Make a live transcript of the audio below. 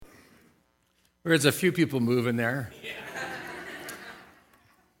There's a few people moving there.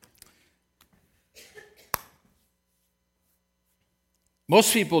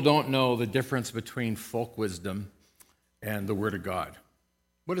 Most people don't know the difference between folk wisdom and the Word of God.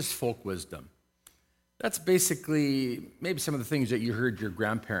 What is folk wisdom? That's basically maybe some of the things that you heard your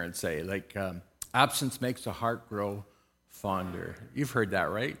grandparents say, like absence makes the heart grow fonder. You've heard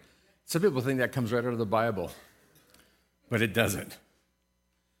that, right? Some people think that comes right out of the Bible, but it doesn't.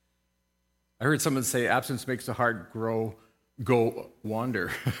 I heard someone say absence makes the heart go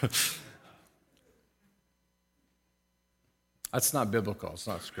wander. That's not biblical. It's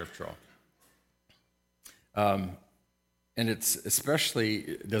not scriptural. And it's especially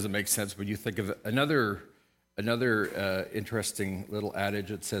it doesn't make sense when you think of another interesting little adage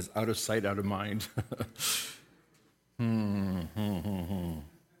that says out of sight, out of mind.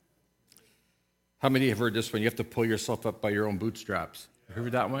 How many have heard this one? You have to pull yourself up by your own bootstraps.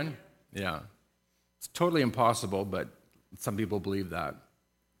 Heard that one? Yeah. It's totally impossible, but some people believe that.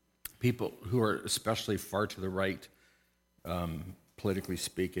 People who are especially far to the right, politically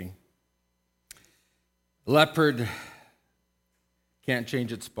speaking. Leopard can't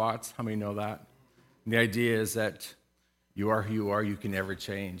change its spots. How many know that? And the idea is that you are who you are, you can never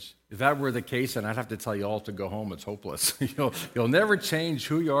change. If that were the case, then I'd have to tell you all to go home. It's hopeless. You'll never change.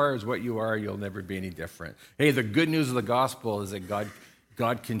 Who you are is what you are. You'll never be any different. Hey, the good news of the gospel is that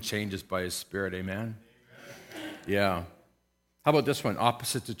God can change us by His Spirit. Amen? Yeah. How about this one?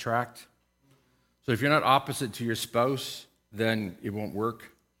 Opposites attract. So if you're not opposite to your spouse, then it won't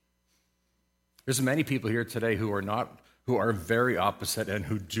work. There's many people here today who are very opposite and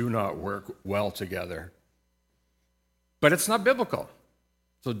who do not work well together. But it's not biblical,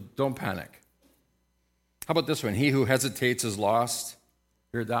 so don't panic. How about this one? He who hesitates is lost.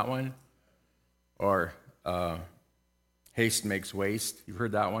 Heard that one? Or haste makes waste. You've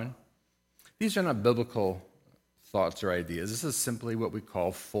heard that one? These are not biblical thoughts or ideas. This is simply what we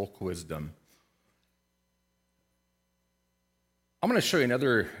call folk wisdom. I'm going to show you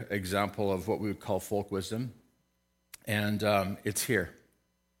another example of what we would call folk wisdom, and it's here.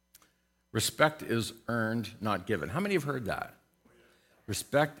 Respect is earned, not given. How many have heard that?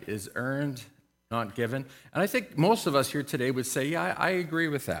 Respect is earned, not given. And I think most of us here today would say, yeah, I agree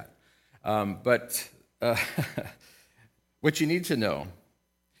with that. But what you need to know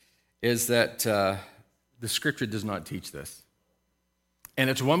is that the Scripture does not teach this. And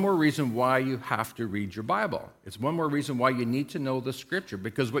it's one more reason why you have to read your Bible. It's one more reason why you need to know the Scripture,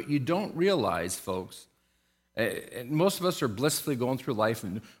 because what you don't realize, folks, and most of us are blissfully going through life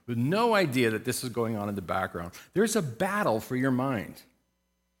and with no idea that this is going on in the background. There's a battle for your mind,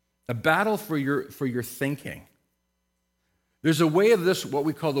 a battle for your thinking. There's a way of this, what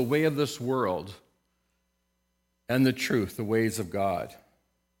we call the way of this world, and the truth, the ways of God.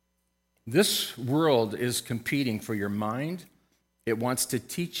 This world is competing for your mind. It wants to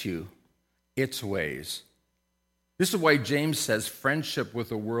teach you its ways. This is why James says friendship with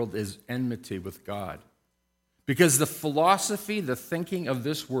the world is enmity with God. Because the philosophy, the thinking of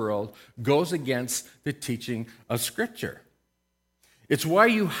this world goes against the teaching of Scripture. It's why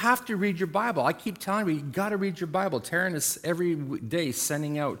you have to read your Bible. I keep telling you, you've got to read your Bible. Taryn is every day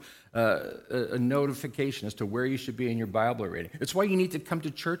sending out a notification as to where you should be in your Bible reading. It's why you need to come to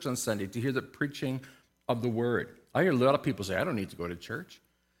church on Sunday to hear the preaching of the Word. I hear a lot of people say, I don't need to go to church.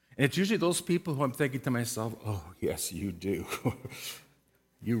 And it's usually those people who I'm thinking to myself, oh, yes, you do.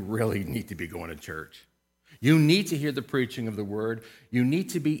 You really need to be going to church. You need to hear the preaching of the Word. You need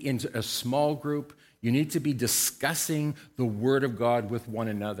to be in a small group. You need to be discussing the Word of God with one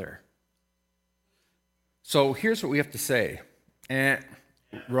another. So here's what we have to say.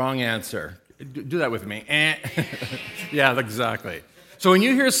 Wrong answer. Do that with me. Yeah, exactly. So when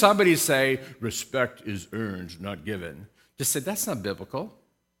you hear somebody say, respect is earned, not given, just say, that's not biblical.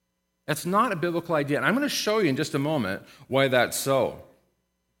 That's not a biblical idea. And I'm going to show you in just a moment why that's so.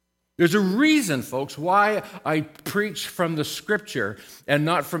 There's a reason, folks, why I preach from the Scripture and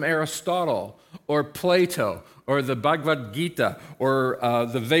not from Aristotle or Plato or the Bhagavad Gita or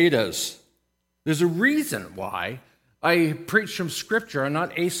the Vedas. There's a reason why I preach from Scripture and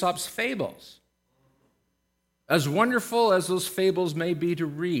not Aesop's fables. As wonderful as those fables may be to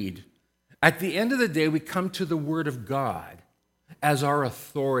read, at the end of the day, we come to the Word of God as our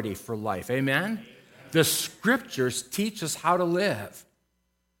authority for life. Amen? The Scriptures teach us how to live.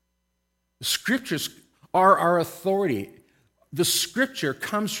 The Scriptures are our authority. The Scripture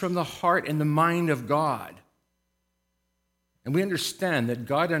comes from the heart and the mind of God. And we understand that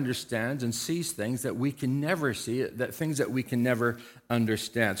God understands and sees things that we can never see, that things that we can never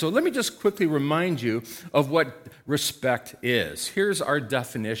understand. So let me just quickly remind you of what respect is. Here's our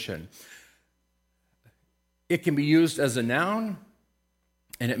definition. it can be used as a noun,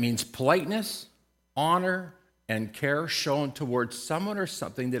 and it means politeness, honor, and care shown towards someone or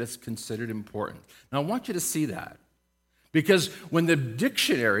something that is considered important. Now, I want you to see that, because when the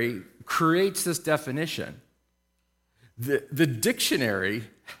dictionary creates this definition, the dictionary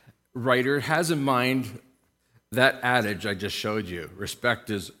writer has in mind that adage I just showed you: respect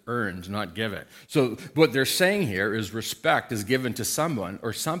is earned, not given. So what they're saying here is respect is given to someone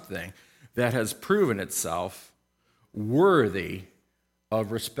or something that has proven itself worthy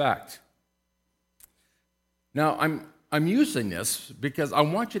of respect. Now, I'm using this because I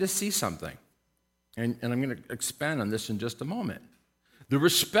want you to see something, and I'm going to expand on this in just a moment. The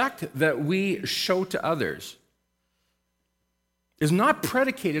respect that we show to others is not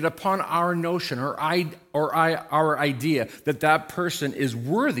predicated upon our notion or our idea that that person is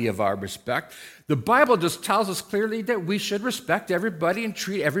worthy of our respect. The Bible just tells us clearly that we should respect everybody and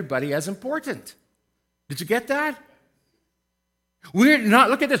treat everybody as important. Did you get that? We're not,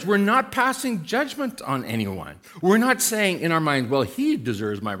 look at this, we're not passing judgment on anyone. We're not saying in our mind, well, he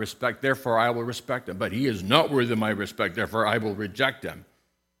deserves my respect, therefore I will respect him, but he is not worthy of my respect, therefore I will reject him.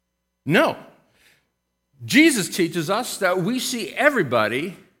 No. Jesus teaches us that we see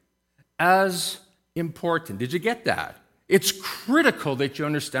everybody as important. Did you get that? It's critical that you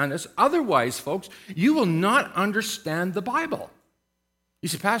understand this. Otherwise, folks, you will not understand the Bible. You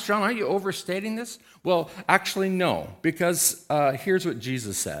say, Pastor John, are you overstating this? Well, actually, no, because here's what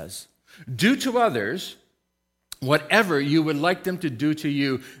Jesus says. Do to others whatever you would like them to do to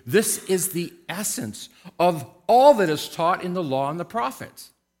you. This is the essence of all that is taught in the law and the prophets.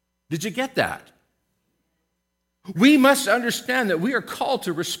 Did you get that? We must understand that we are called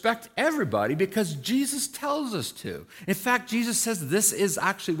to respect everybody because Jesus tells us to. In fact, Jesus says this is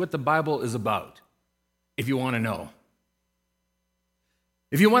actually what the Bible is about, if you want to know.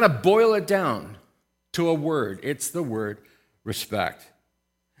 If you want to boil it down to a word, it's the word respect.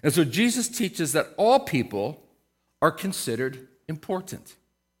 And so Jesus teaches that all people are considered important.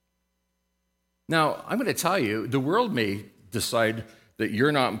 Now, I'm going to tell you, the world may decide that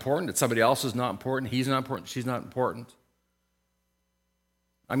you're not important, that somebody else is not important, he's not important, she's not important.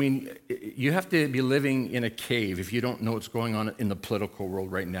 I mean, you have to be living in a cave if you don't know what's going on in the political world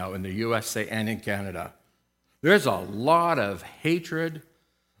right now, in the USA and in Canada. There's a lot of hatred,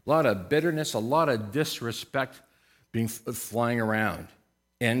 a lot of bitterness, a lot of disrespect being flying around.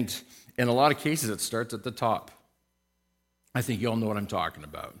 And in a lot of cases, it starts at the top. I think you all know what I'm talking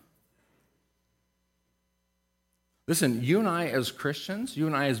about. Listen, you and I as Christians, you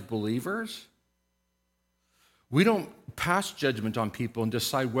and I as believers, we don't pass judgment on people and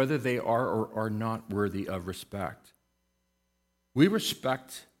decide whether they are or are not worthy of respect. We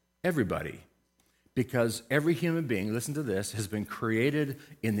respect everybody. Because every human being, listen to this, has been created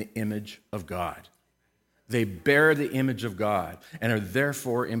in the image of God. They bear the image of God and are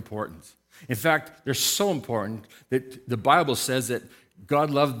therefore important. In fact, they're so important that the Bible says that God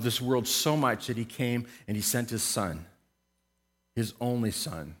loved this world so much that he came and he sent his son, his only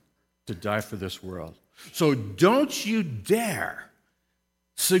son, to die for this world. So don't you dare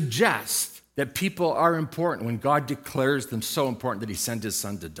suggest that people are important when God declares them so important that he sent his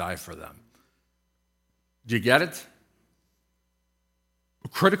son to die for them. Do you get it?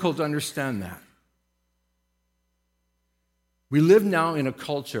 Critical to understand that. We live now in a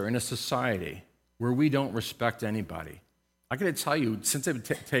culture, in a society, where we don't respect anybody. I got to tell you, since I've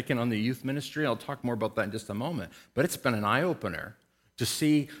taken on the youth ministry, I'll talk more about that in just a moment, but it's been an eye-opener to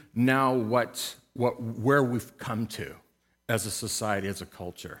see now where we've come to as a society, as a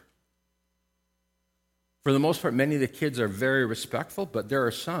culture. For the most part, many of the kids are very respectful, but there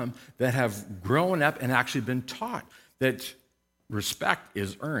are some that have grown up and actually been taught that respect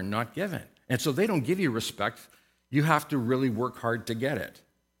is earned, not given. And so they don't give you respect. You have to really work hard to get it.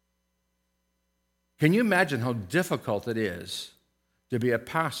 Can you imagine how difficult it is to be a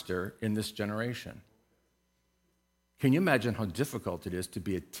pastor in this generation? Can you imagine how difficult it is to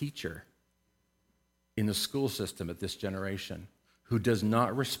be a teacher in the school system at this generation who does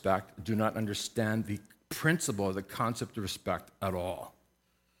not respect, do not understand the principle of the concept of respect at all?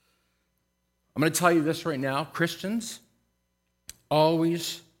 I'm going to tell you this right now. Christians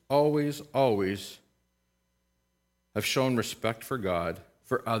always have shown respect for God,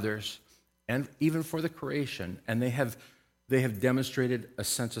 for others, and even for the creation, and they have demonstrated a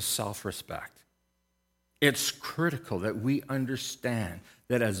sense of self-respect. It's critical that we understand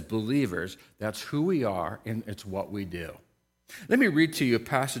that as believers, that's who we are and it's what we do. Let me read to you a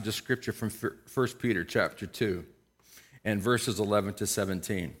passage of scripture from 1 Peter chapter 2 and verses 11 to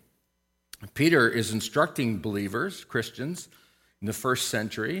 17. Peter is instructing believers, Christians, in the first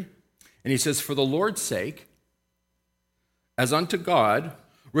century, and he says, "For the Lord's sake, as unto God,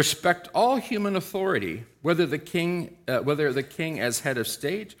 respect all human authority, whether the king as head of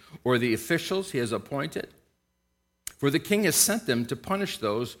state or the officials he has appointed. For the king has sent them to punish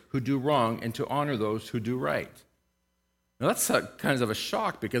those who do wrong and to honor those who do right. Now that's kind of a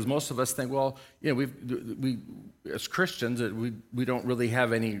shock, because most of us think, well, we as Christians, we don't really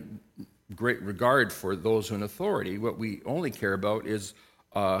have any great regard for those who in authority. What we only care about is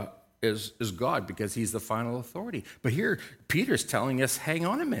God, because he's the final authority. But here, Peter's telling us, hang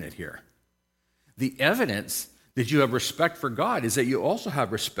on a minute here. The evidence that you have respect for God is that you also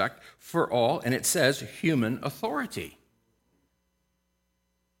have respect for all, and it says human authority.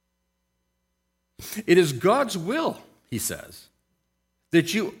 It is God's will, he says,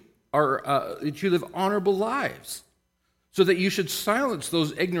 that you live honorable lives, so that you should silence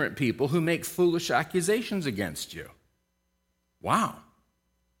those ignorant people who make foolish accusations against you. Wow.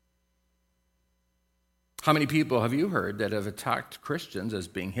 How many people have you heard that have attacked Christians as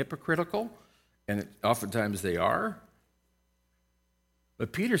being hypocritical? And oftentimes they are.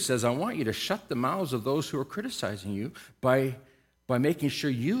 But Peter says, I want you to shut the mouths of those who are criticizing you by making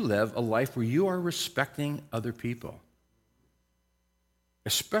sure you live a life where you are respecting other people,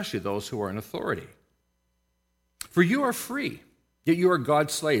 especially those who are in authority. For you are free, yet you are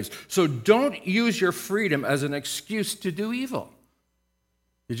God's slaves. So don't use your freedom as an excuse to do evil.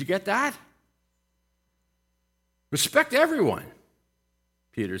 Did you get that? Respect everyone,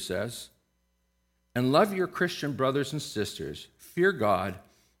 Peter says, and love your Christian brothers and sisters. Fear God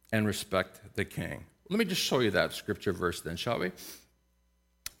and respect the king. Let me just show you that scripture verse then, shall we?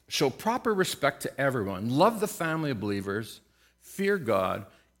 Show proper respect to everyone. Love the family of believers. Fear God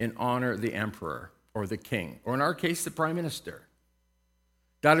and honor the emperor or the king, or in our case, the prime minister.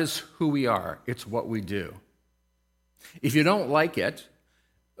 That is who we are. It's what we do. If you don't like it,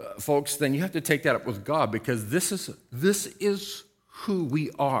 folks, then you have to take that up with God, because this is who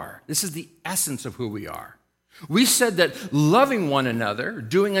we are. This is the essence of who we are. We said that loving one another,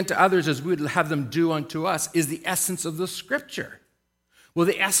 doing unto others as we would have them do unto us, is the essence of the scripture. Well,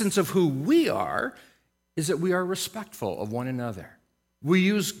 the essence of who we are is that we are respectful of one another. We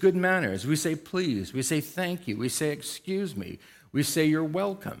use good manners. We say please. We say thank you. We say excuse me. We say you're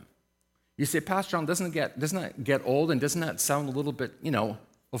welcome. You say, Pastor John, doesn't that get old, and doesn't that sound a little bit,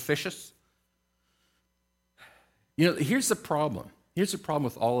 officious? Here's the problem. Here's the problem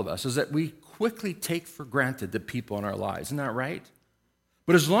with all of us, is that we quickly take for granted the people in our lives. Isn't that right?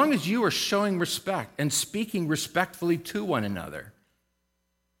 But as long as you are showing respect and speaking respectfully to one another,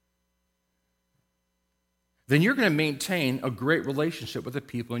 then you're going to maintain a great relationship with the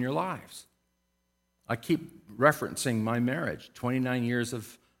people in your lives. I keep referencing my marriage, 29 years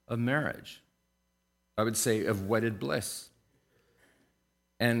of marriage. I would say of wedded bliss.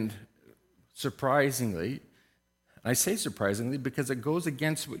 And surprisingly, I say surprisingly because it goes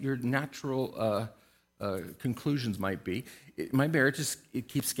against what your natural conclusions might be. My marriage it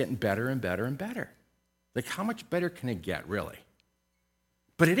keeps getting better and better and better. Like, how much better can it get, really?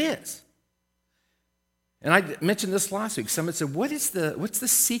 But it is. And I mentioned this last week. Someone said, what's the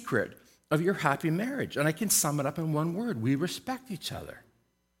secret of your happy marriage? And I can sum it up in one word. We respect each other.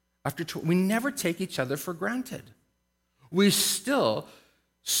 We never take each other for granted. We still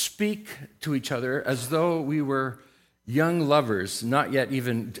speak to each other as though we were young lovers, not yet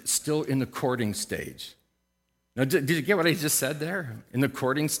even still in the courting stage. Now, did you get what I just said there? In the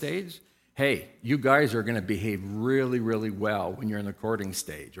courting stage? Hey, you guys are going to behave really, really well when you're in the courting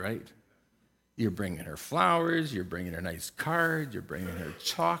stage, right? You're bringing her flowers, you're bringing her nice cards, you're bringing her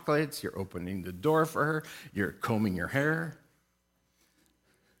chocolates, you're opening the door for her, you're combing your hair.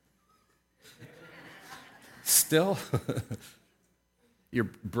 Still, you're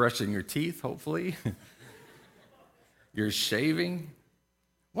brushing your teeth, hopefully. You're shaving.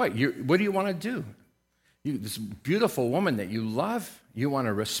 What do you want to do? This beautiful woman that you love, you want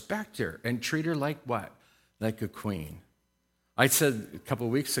to respect her and treat her like what? Like a queen. I said a couple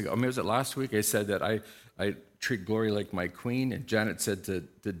of weeks ago, was it last week? I said that I treat Glory like my queen, and Janet said to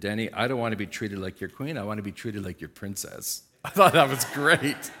Denny, I don't want to be treated like your queen, I want to be treated like your princess. I thought that was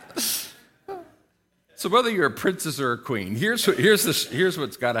great. So whether you're a princess or a queen, here's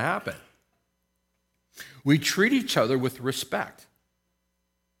what's got to happen. We treat each other with respect,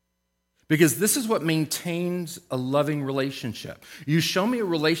 because this is what maintains a loving relationship. You show me a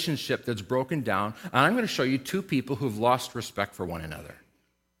relationship that's broken down, and I'm going to show you two people who've lost respect for one another.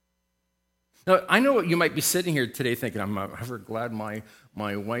 Now, I know you might be sitting here today thinking, I'm ever glad my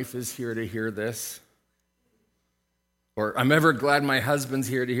wife is here to hear this. Or I'm ever glad my husband's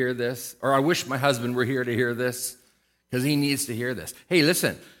here to hear this. Or I wish my husband were here to hear this, because he needs to hear this. Hey,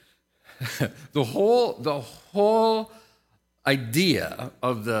 listen, the whole idea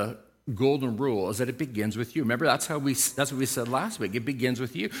of the golden rule is that it begins with you. Remember, that's what we said last week. It begins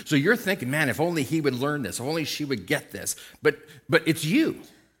with you. So you're thinking, man, if only he would learn this, if only she would get this. But it's you.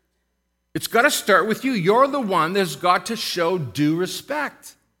 It's got to start with you. You're the one that's got to show due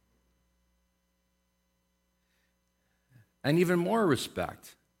respect. And even more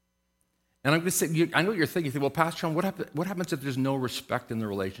respect. And I'm going to say, I know what you're thinking. Well, Pastor John, what happens if there's no respect in the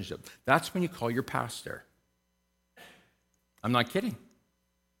relationship? That's when you call your pastor. I'm not kidding.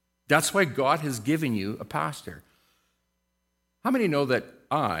 That's why God has given you a pastor. How many know that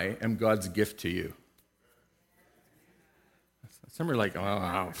I am God's gift to you? Some are like,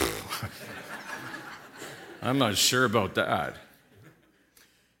 oh, I'm not sure about that.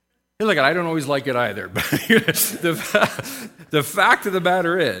 Look, I don't always like it either, but the fact of the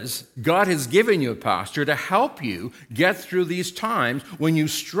matter is, God has given you a pastor to help you get through these times when you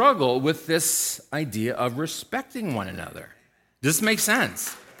struggle with this idea of respecting one another. Does this make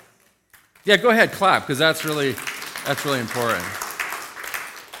sense? Yeah, go ahead, clap, because that's really important.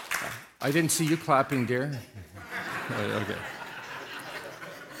 I didn't see you clapping, dear. Okay.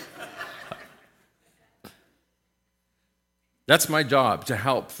 That's my job, to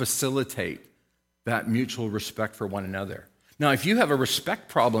help facilitate that mutual respect for one another. Now, if you have a respect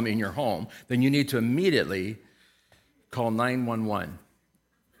problem in your home, then you need to immediately call 911.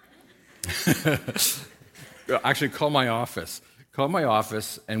 Actually, call my office. Call my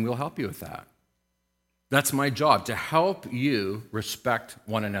office, and we'll help you with that. That's my job, to help you respect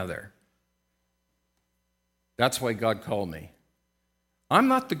one another. That's why God called me. I'm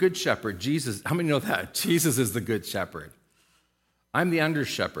not the good shepherd. Jesus, how many know that? Jesus is the good shepherd. I'm the under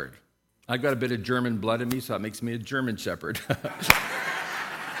shepherd. I've got a bit of German blood in me, so that makes me a German shepherd.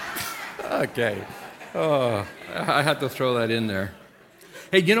 Okay. Oh, I had to throw that in there.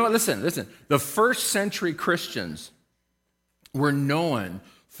 Hey, you know what? Listen. The first century Christians were known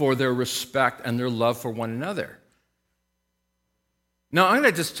for their respect and their love for one another. Now, I'm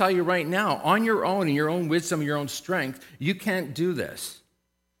going to just tell you right now, on your own, in your own wisdom, your own strength, you can't do this.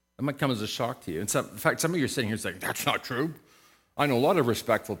 That might come as a shock to you. In fact, some of you are sitting here saying, that's not true. I know a lot of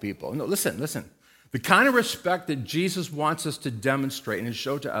respectful people. No, listen. The kind of respect that Jesus wants us to demonstrate and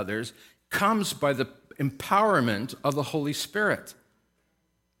show to others comes by the empowerment of the Holy Spirit.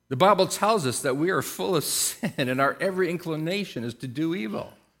 The Bible tells us that we are full of sin and our every inclination is to do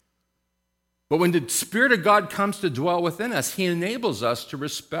evil. But when the Spirit of God comes to dwell within us, He enables us to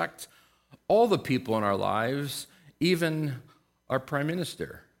respect all the people in our lives, even our Prime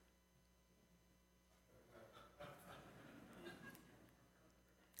Minister.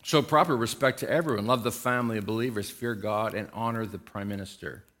 Show proper respect to everyone. Love the family of believers. Fear God and honor the Prime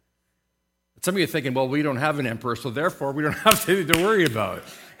Minister. Some of you are thinking, well, we don't have an emperor, so therefore we don't have anything to worry about.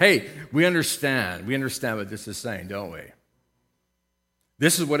 Hey, we understand. We understand what this is saying, don't we?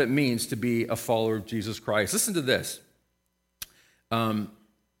 This is what it means to be a follower of Jesus Christ. Listen to this.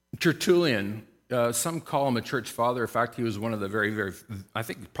 Tertullian, some call him a church father. In fact, he was one of the very, I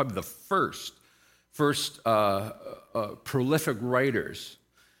think probably the first prolific writers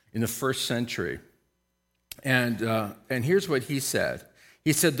in the first century. And here's what he said.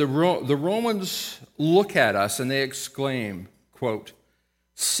 He said, the Romans look at us and they exclaim, quote,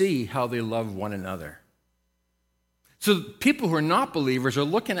 see how they love one another. So people who are not believers are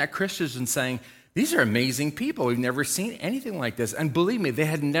looking at Christians and saying, these are amazing people. We've never seen anything like this. And believe me, they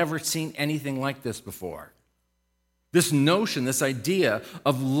had never seen anything like this before. This notion, this idea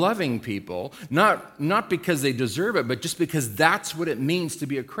of loving people, not because they deserve it, but just because that's what it means to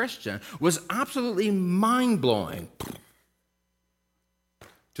be a Christian, was absolutely mind-blowing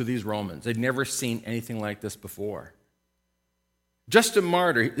to these Romans. They'd never seen anything like this before. Justin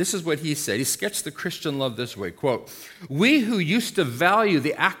Martyr, this is what he said. He sketched the Christian love this way, quote, we who used to value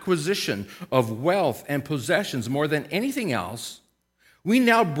the acquisition of wealth and possessions more than anything else, we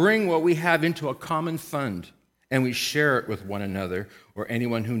now bring what we have into a common fund and we share it with one another or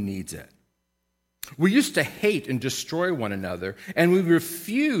anyone who needs it. We used to hate and destroy one another, and we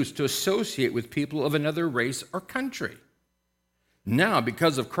refuse to associate with people of another race or country. Now,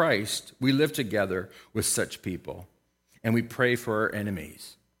 because of Christ, we live together with such people, and we pray for our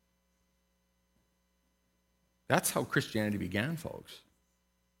enemies. That's how Christianity began, folks.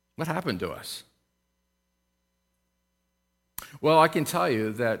 What happened to us? Well, I can tell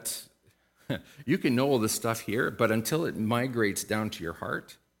you that you can know all this stuff here, but until it migrates down to your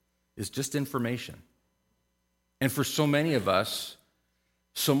heart, it's just information. And for so many of us,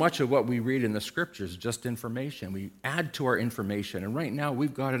 so much of what we read in the scriptures is just information. We add to our information, and right now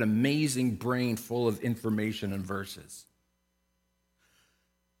we've got an amazing brain full of information and verses.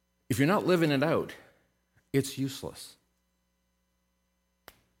 If you're not living it out, it's useless.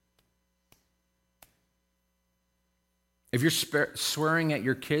 if you're swearing at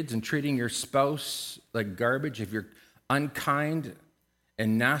your kids and treating your spouse like garbage, if you're unkind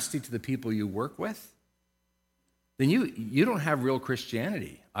and nasty to the people you work with, then you don't have real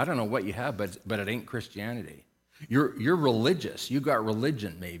Christianity. I don't know what you have, but it ain't Christianity. You're religious. You got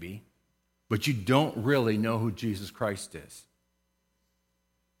religion maybe, but you don't really know who Jesus Christ is.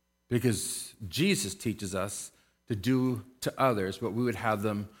 Because Jesus teaches us to do to others what we would have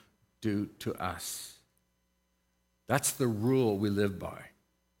them do to us. That's the rule we live by.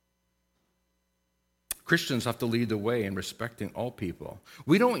 Christians have to lead the way in respecting all people.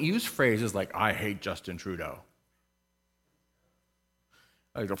 We don't use phrases like, I hate Justin Trudeau.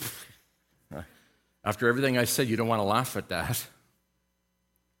 After everything I said, you don't want to laugh at that.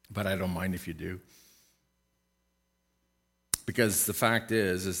 But I don't mind if you do. Because the fact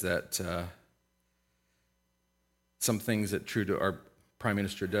is that some things that Trudeau, our Prime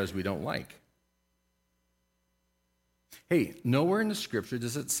Minister, does we don't like. Hey, nowhere in the Scripture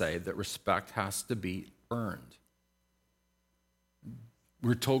does it say that respect has to be earned.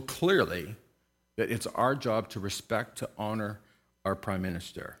 We're told clearly that it's our job to respect, to honor our Prime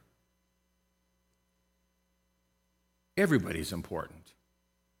Minister. Everybody's important,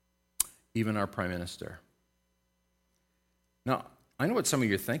 even our Prime Minister. Now, I know what some of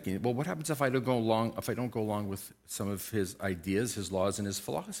you are thinking. Well, what happens if I don't go along with some of his ideas, his laws, and his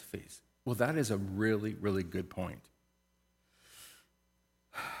philosophies? Well, that is a really, really good point.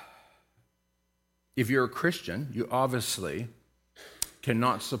 If you're a Christian, you obviously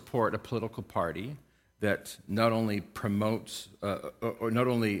cannot support a political party that not only promotes, or not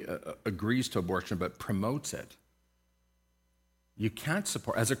only agrees to abortion, but promotes it. You can't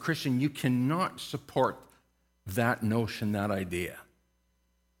support, as a Christian, you cannot support that notion, that idea,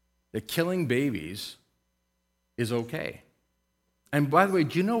 that killing babies is okay. And by the way,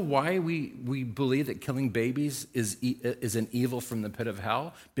 do you know why we believe that killing babies is an evil from the pit of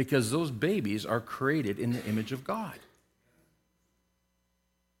hell? Because those babies are created in the image of God.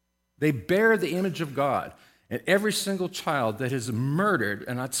 They bear the image of God. And every single child that is murdered,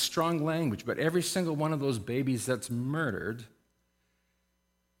 and that's strong language, but every single one of those babies that's murdered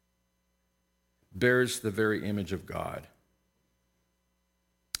bears the very image of God.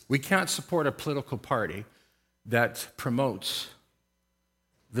 We can't support a political party that promotes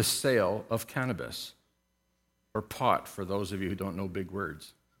the sale of cannabis, or pot, for those of you who don't know big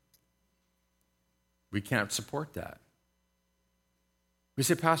words. We can't support that. We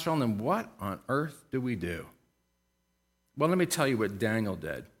say, Pastor Allen, then what on earth do we do? Well, let me tell you what Daniel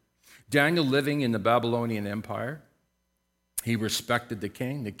did. Daniel, living in the Babylonian Empire, he respected the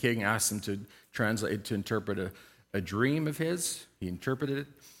king. The king asked him to interpret a dream of his. He interpreted it.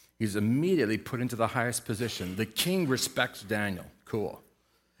 He's immediately put into the highest position. The king respects Daniel. Cool.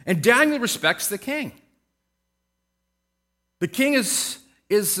 And Daniel respects the king. The king is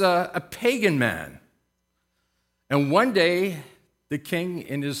a pagan man. And one day, the king,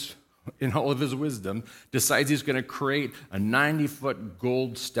 in all of his wisdom, decides he's going to create a 90-foot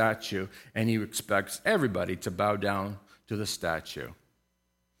gold statue, and he expects everybody to bow down to the statue.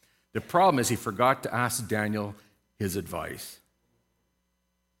 The problem is he forgot to ask Daniel his advice.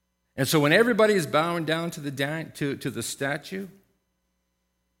 And so when everybody is bowing down to the statue,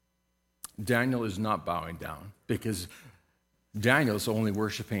 Daniel is not bowing down, because Daniel is only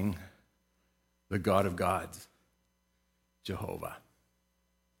worshiping the God of gods, Jehovah.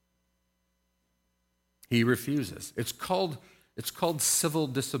 He refuses. It's called civil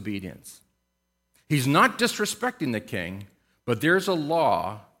disobedience. He's not disrespecting the king, but there's a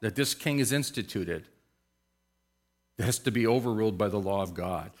law that this king has instituted that has to be overruled by the law of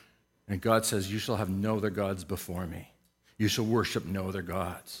God. And God says, you shall have no other gods before me. You shall worship no other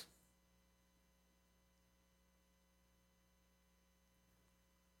gods.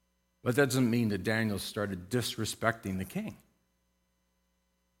 But that doesn't mean that Daniel started disrespecting the king.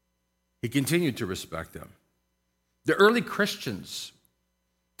 He continued to respect him. The early Christians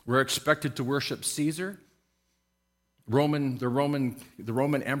were expected to worship Caesar. The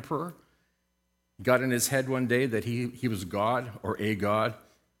Roman emperor got in his head one day that he was God, or a god.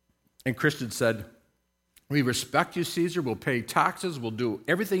 And Christians said, we respect you, Caesar. We'll pay taxes. We'll do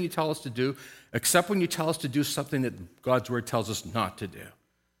everything you tell us to do, except when you tell us to do something that God's word tells us not to do.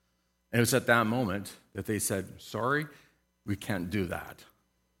 And it was at that moment that they said, sorry, we can't do that.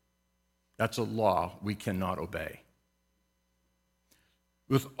 That's a law we cannot obey.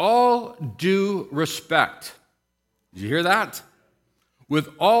 With all due respect, did you hear that? With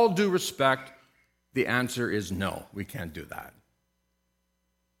all due respect, the answer is no, we can't do that.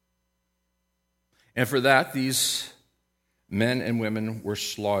 And for that, these men and women were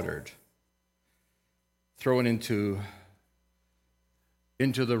slaughtered, thrown into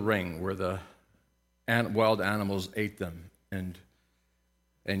into the ring where the wild animals ate them, and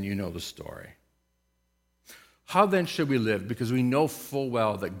you know the story. How then should we live? Because we know full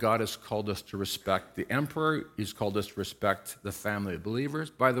well that God has called us to respect the emperor. He's called us to respect the family of believers.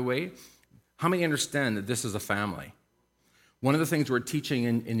 By the way, how many understand that this is a family? One of the things we're teaching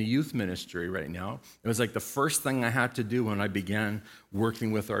in the youth ministry right now, it was like the first thing I had to do when I began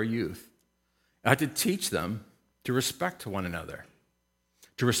working with our youth. I had to teach them to respect one another,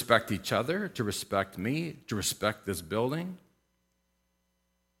 to respect each other, to respect me, to respect this building.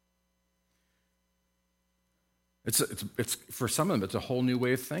 It's for some of them, it's a whole new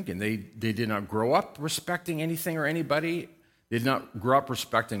way of thinking. They did not grow up respecting anything or anybody. They did not grow up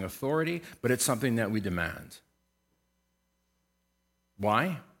respecting authority, but it's something that we demand.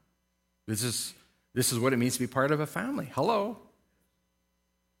 Why? This is what it means to be part of a family. Hello.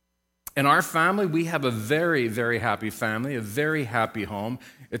 In our family, we have a very, very happy family, a very happy home.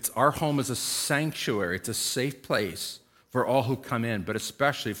 Our home is a sanctuary. It's a safe place for all who come in, but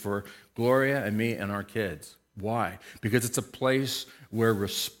especially for Gloria and me and our kids. Why? Because it's a place where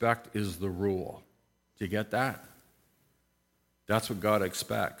respect is the rule. Do you get that? That's what God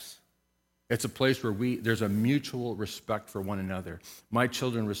expects. It's a place where there's a mutual respect for one another. My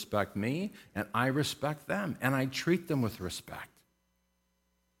children respect me, and I respect them, and I treat them with respect.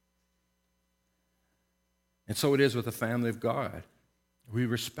 And so it is with the family of God. We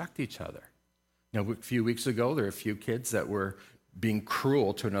respect each other. Now, a few weeks ago, there were a few kids that were being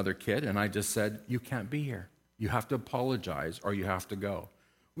cruel to another kid, and I just said, you can't be here. You have to apologize or you have to go.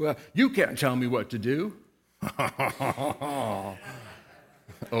 Well, you can't tell me what to do.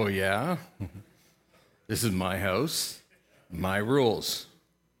 Oh, yeah? This is my house, my rules.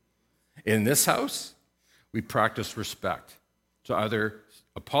 In this house, we practice respect. So either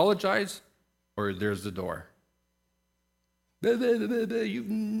apologize or there's the door. You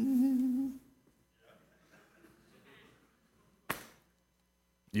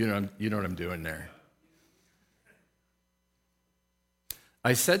know what I'm doing there.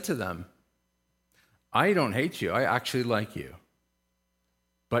 I said to them, I don't hate you. I actually like you.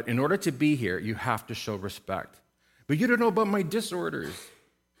 But in order to be here, you have to show respect. But you don't know about my disorders.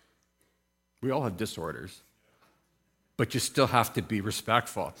 We all have disorders. But you still have to be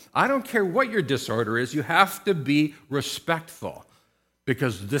respectful. I don't care what your disorder is. You have to be respectful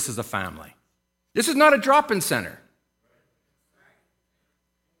because this is a family. This is not a drop-in center.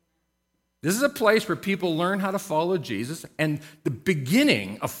 This is a place where people learn how to follow Jesus, and the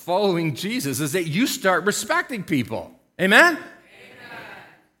beginning of following Jesus is that you start respecting people. Amen? Amen.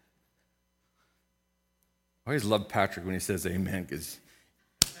 I always love Patrick when he says amen because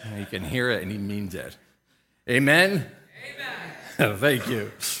you can hear it and he means it. Amen? Amen. Thank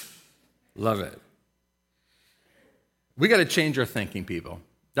you. Love it. We got to change our thinking, people.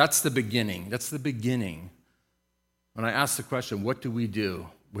 That's the beginning. That's the beginning. When I ask the question, what do we do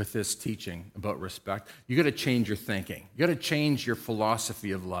with this teaching about respect? You got to change your thinking. You got to change your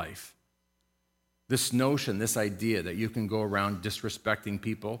philosophy of life. This notion, this idea that you can go around disrespecting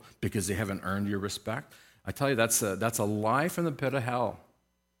people because they haven't earned your respect, I tell you, that's a lie from the pit of hell.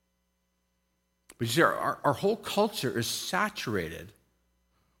 But you see, our whole culture is saturated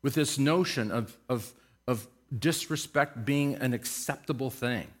with this notion of disrespect being an acceptable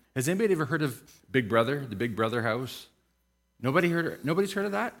thing. Has anybody ever heard of Big Brother, the Big Brother house? Nobody's heard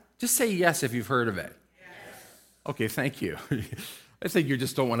of that? Just say yes if you've heard of it. Yes. Okay, thank you. I think you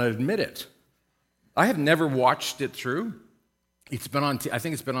just don't want to admit it. I have never watched it through. It's been on. I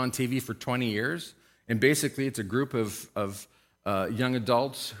think it's been on TV for 20 years, and basically, it's a group of young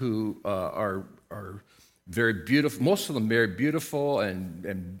adults who are very beautiful. Most of them very beautiful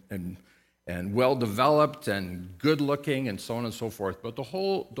and well developed and good looking, and so on and so forth. But the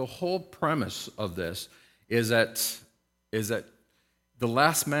whole premise of this is that the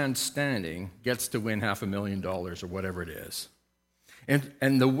last man standing gets to win $500,000 or whatever it is.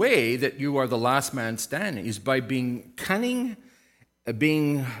 And the way that you are the last man standing is by being cunning,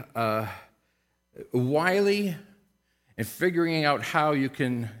 being wily, and figuring out how you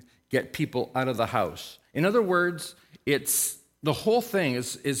can get people out of the house. In other words, it's the whole thing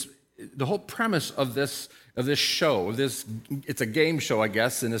is the whole premise of this show, it's a game show, I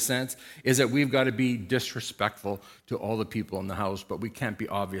guess, in a sense, is that we've got to be disrespectful to all the people in the house, but we can't be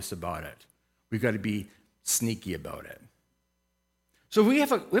obvious about it. We've got to be sneaky about it. So we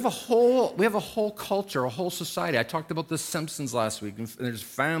have a whole culture, a whole society. I talked about The Simpsons last week, and there's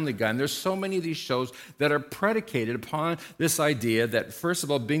Family Guy, and there's so many of these shows that are predicated upon this idea that, first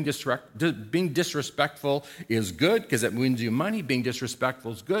of all, being disrespectful is good because it wins you money. Being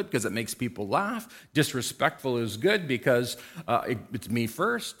disrespectful is good because it makes people laugh. Disrespectful is good because it's me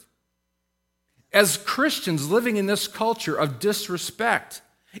first. As Christians living in this culture of disrespect,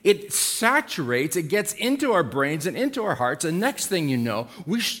 it saturates, it gets into our brains and into our hearts, and next thing you know,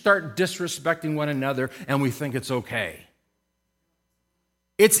 we start disrespecting one another and we think it's okay.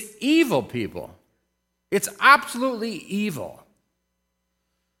 It's evil, people. It's absolutely evil.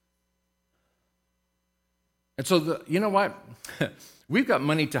 And so, you know what? We've got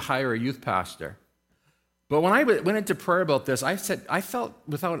money to hire a youth pastor. But when I went into prayer about this, I felt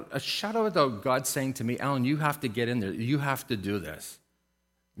without a shadow of doubt God saying to me, Alan, you have to get in there. You have to do this.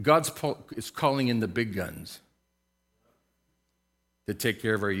 God is calling in the big guns to take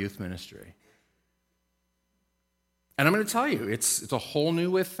care of our youth ministry. And I'm going to tell you, it's a whole new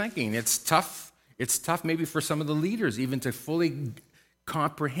way of thinking. It's tough. It's tough maybe for some of the leaders even to fully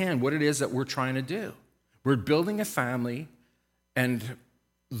comprehend what it is that we're trying to do. We're building a family, and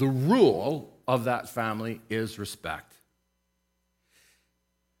the rule of that family is respect.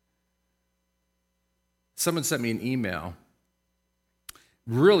 Someone sent me an email.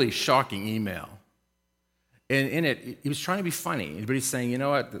 Really shocking email. And in it, he was trying to be funny, but he's saying, you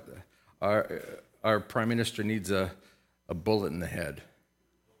know what, our prime minister needs a bullet in the head.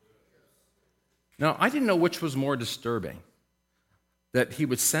 Now, I didn't know which was more disturbing, that he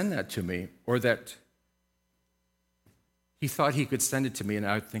would send that to me or that he thought he could send it to me and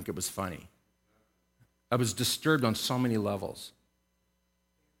I would think it was funny. I was disturbed on so many levels.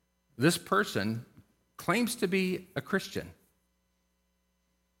 This person claims to be a Christian.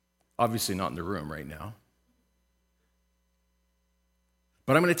 Obviously not in the room right now.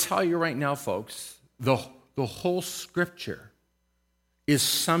 But I'm going to tell you right now, folks, the whole scripture is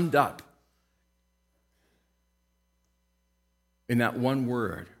summed up in that one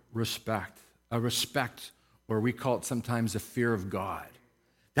word, respect. A respect, or we call it sometimes a fear of God.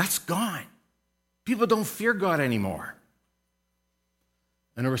 That's gone. People don't fear God anymore.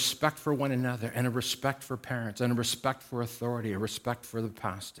 And a respect for one another, and a respect for parents, and a respect for authority, a respect for the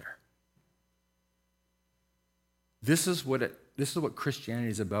pastor. This is what Christianity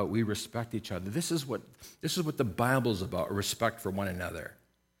is about. We respect each other. This is what the Bible is about, respect for one another.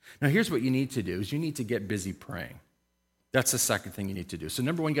 Now, here's what you need to do, is you need to get busy praying. That's the second thing you need to do. So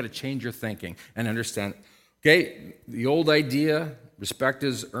number one, you got to change your thinking and understand, okay, the old idea, respect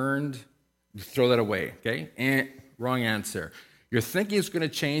is earned, you throw that away, okay? Wrong answer. Your thinking is going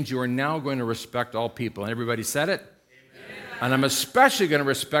to change. You are now going to respect all people. And everybody said it? Amen. And I'm especially going to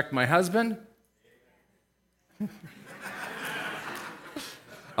respect my husband.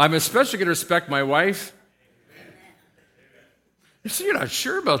 I'm especially going to respect my wife. So you're not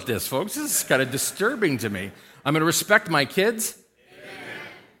sure about this, folks. This is kind of disturbing to me. I'm going to respect my kids.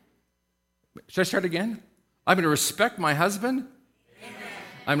 Should I start again? I'm going to respect my husband.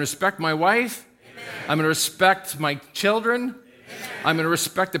 I'm going to respect my wife. I'm going to respect my children. I'm going to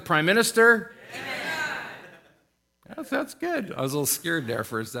respect the prime minister. That's good. I was a little scared there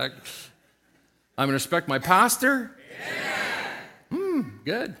for a sec. I'm going to respect my pastor.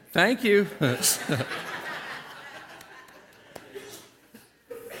 Good. Thank you.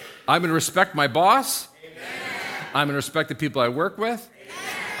 I'm going to respect my boss. I'm going to respect the people I work with.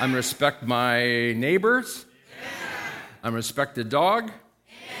 I'm going to respect my neighbors. I'm going to respect the dog,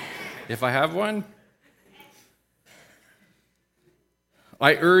 if I have one.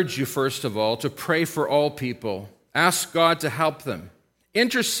 I urge you, first of all, to pray for all people. Ask God to help them.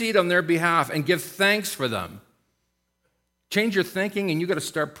 Intercede on their behalf and give thanks for them. Change your thinking, and you got to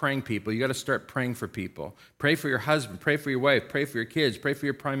start praying people. You got to start praying for people. Pray for your husband. Pray for your wife. Pray for your kids. Pray for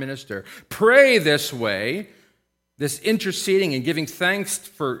your prime minister. Pray this way, this interceding and giving thanks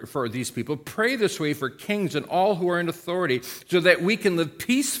for these people. Pray this way for kings and all who are in authority, so that we can live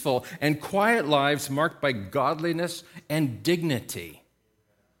peaceful and quiet lives marked by godliness and dignity.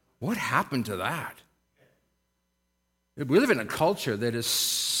 What happened to that? We live in a culture that is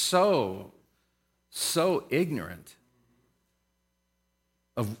so ignorant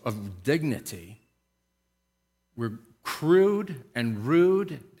of dignity. We're crude and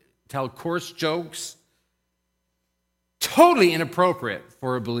rude, tell coarse jokes, totally inappropriate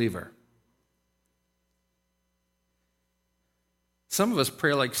for a believer. Some of us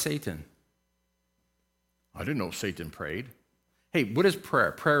pray like Satan. I didn't know Satan prayed. Hey, what is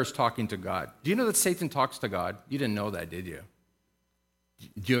prayer? Prayer is talking to God. Do you know that Satan talks to God? You didn't know that, did you? Do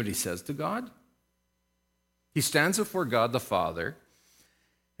you know what he says to God? He stands before God the Father,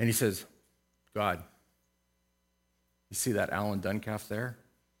 And he says, God, you see that Alan Duncalf there?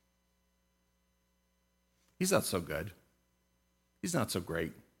 He's not so good. He's not so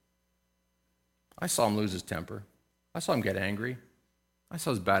great. I saw him lose his temper. I saw him get angry. I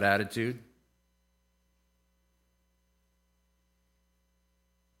saw his bad attitude.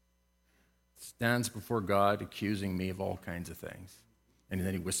 Stands before God accusing me of all kinds of things. And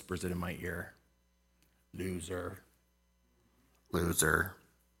then he whispers it in my ear. Loser. Loser.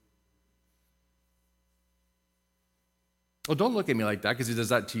 Oh, don't look at me like that, because he does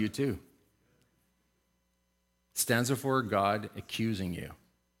that to you too. Stands before God accusing you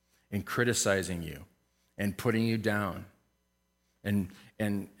and criticizing you and putting you down and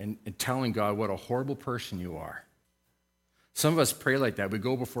telling God what a horrible person you are. Some of us pray like that. We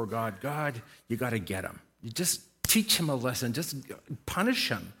go before God. God, you got to get him. You just teach him a lesson. Just punish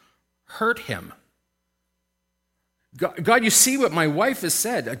him. Hurt him. God, you see what my wife has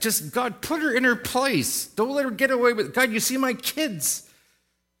said. Just, God, put her in her place. Don't let her get away with it. God, you see my kids.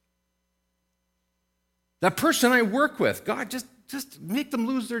 That person I work with. God, just make them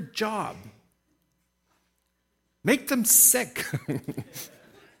lose their job. Make them sick.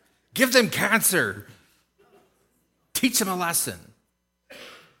 Give them cancer. Teach them a lesson.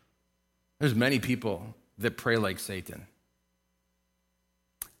 There's many people that pray like Satan.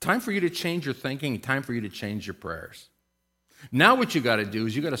 Time for you to change your thinking. Time for you to change your prayers. Now what you got to do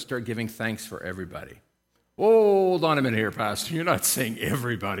is you got to start giving thanks for everybody. Oh, hold on a minute here, Pastor. You're not saying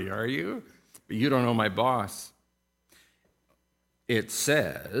everybody, are you? But you don't know my boss. It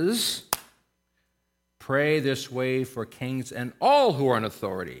says, pray this way for kings and all who are in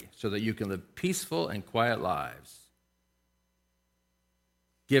authority, so that you can live peaceful and quiet lives.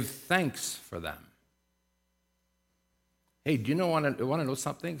 Give thanks for them. Hey, do you want to know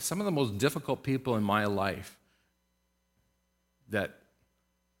something? Some of the most difficult people in my life that,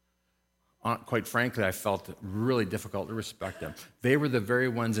 quite frankly, I felt really difficult to respect them. They were the very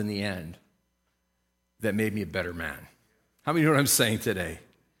ones in the end that made me a better man. How many know what I'm saying today?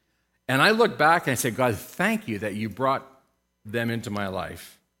 And I look back and I say, God, thank you that you brought them into my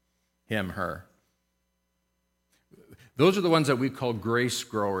life. Him, her. Those are the ones that we call grace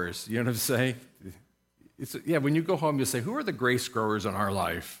growers. You know what I'm saying? When you go home, you say, who are the grace growers in our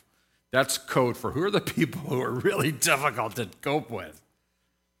life? That's code for who are the people who are really difficult to cope with.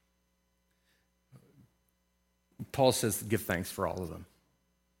 Paul says, give thanks for all of them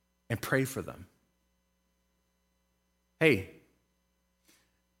and pray for them. Hey,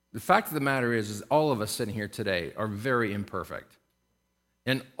 the fact of the matter is all of us sitting here today are very imperfect.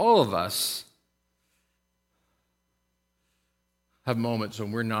 And all of us have moments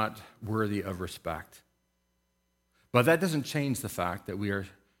when we're not worthy of respect. But that doesn't change the fact that we are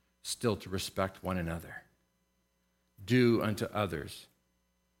still to respect one another. Do unto others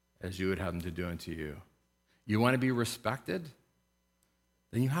as you would have them to do unto you. You want to be respected?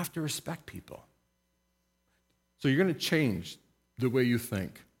 Then you have to respect people. So you're going to change the way you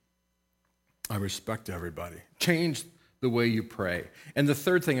think. I respect everybody. Change the way you pray. And the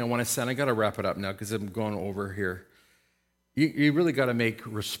third thing I want to say, and I got to wrap it up now because I'm going over here. You really got to make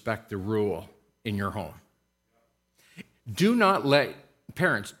respect the rule in your home.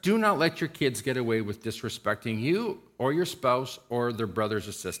 Parents, do not let your kids get away with disrespecting you or your spouse or their brothers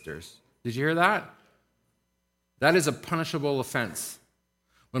or sisters. Did you hear that? That is a punishable offense.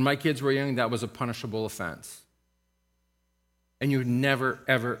 When my kids were young, that was a punishable offense. And you never,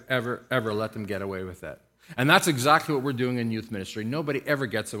 ever, ever, ever let them get away with it. And that's exactly what we're doing in youth ministry. Nobody ever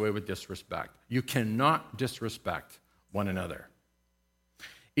gets away with disrespect. You cannot disrespect one another.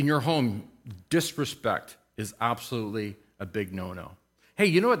 In your home, disrespect is absolutely a big no-no. Hey,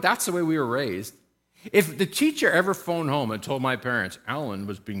 you know what? That's the way we were raised. If the teacher ever phoned home and told my parents Alan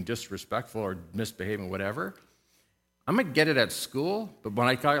was being disrespectful or misbehaving, whatever, I might get it at school, but when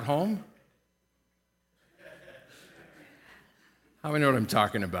I got home, how many know what I'm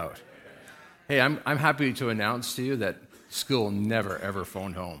talking about? Hey, I'm happy to announce to you that school never, ever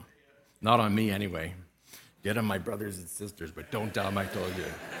phoned home. Not on me, anyway. Get on my brothers and sisters, but don't tell them I told you.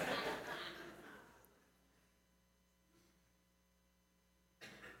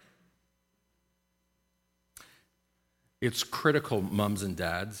 It's critical, mums and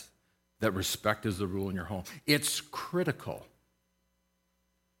dads, that respect is the rule in your home. It's critical,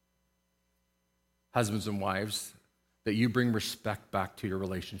 husbands and wives, that you bring respect back to your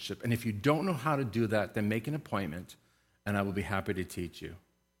relationship. And if you don't know how to do that, then make an appointment, and I will be happy to teach you.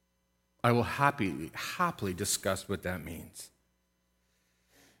 I will happily discuss what that means.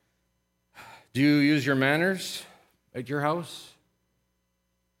 Do you use your manners at your house?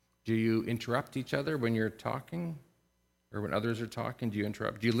 Do you interrupt each other when you're talking? Or when others are talking, do you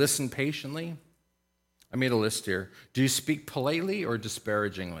interrupt? Do you listen patiently? I made a list here. Do you speak politely or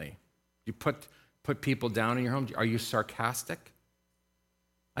disparagingly? Do you put people down in your home? Are you sarcastic?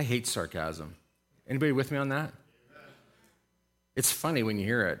 I hate sarcasm. Anybody with me on that? It's funny when you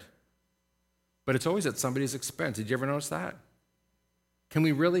hear it, but it's always at somebody's expense. Did you ever notice that? Can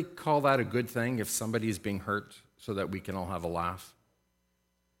we really call that a good thing if somebody is being hurt so that we can all have a laugh?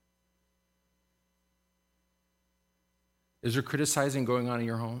 Is there criticizing going on in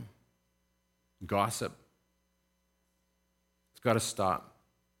your home? Gossip? It's got to stop.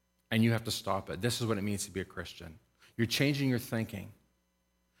 And you have to stop it. This is what it means to be a Christian. You're changing your thinking.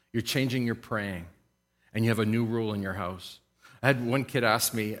 You're changing your praying. And you have a new rule in your house. I had one kid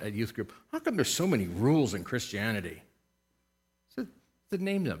ask me at youth group, how come there's so many rules in Christianity? I said,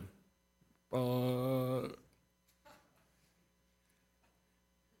 name them.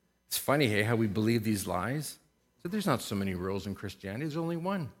 It's funny, hey, how we believe these lies. So there's not so many rules in Christianity. There's only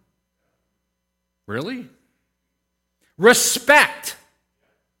one. Really? Respect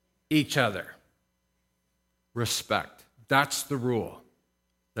each other. Respect. That's the rule.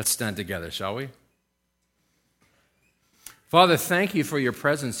 Let's stand together, shall we? Father, thank you for your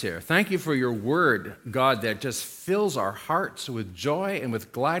presence here. Thank you for your word, God, that just fills our hearts with joy and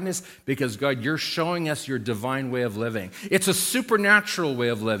with gladness because, God, you're showing us your divine way of living. It's a supernatural way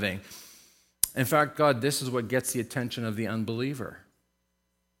of living. In fact, God, this is what gets the attention of the unbeliever,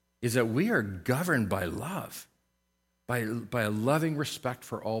 is that we are governed by love, by a loving respect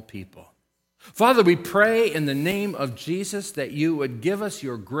for all people. Father, we pray in the name of Jesus that you would give us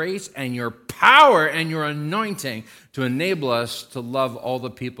your grace and your power and your anointing to enable us to love all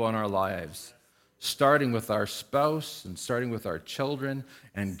the people in our lives, starting with our spouse and starting with our children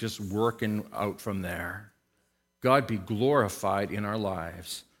and just working out from there. God, be glorified in our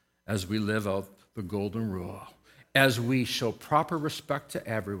lives as we live out the golden rule, as we show proper respect to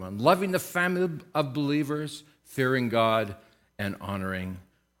everyone, loving the family of believers, fearing God, and honoring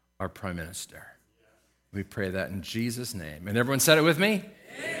our Prime Minister. We pray that in Jesus' name. And everyone said it with me?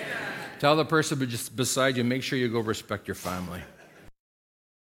 Amen. Tell the person just beside you, make sure you go respect your family.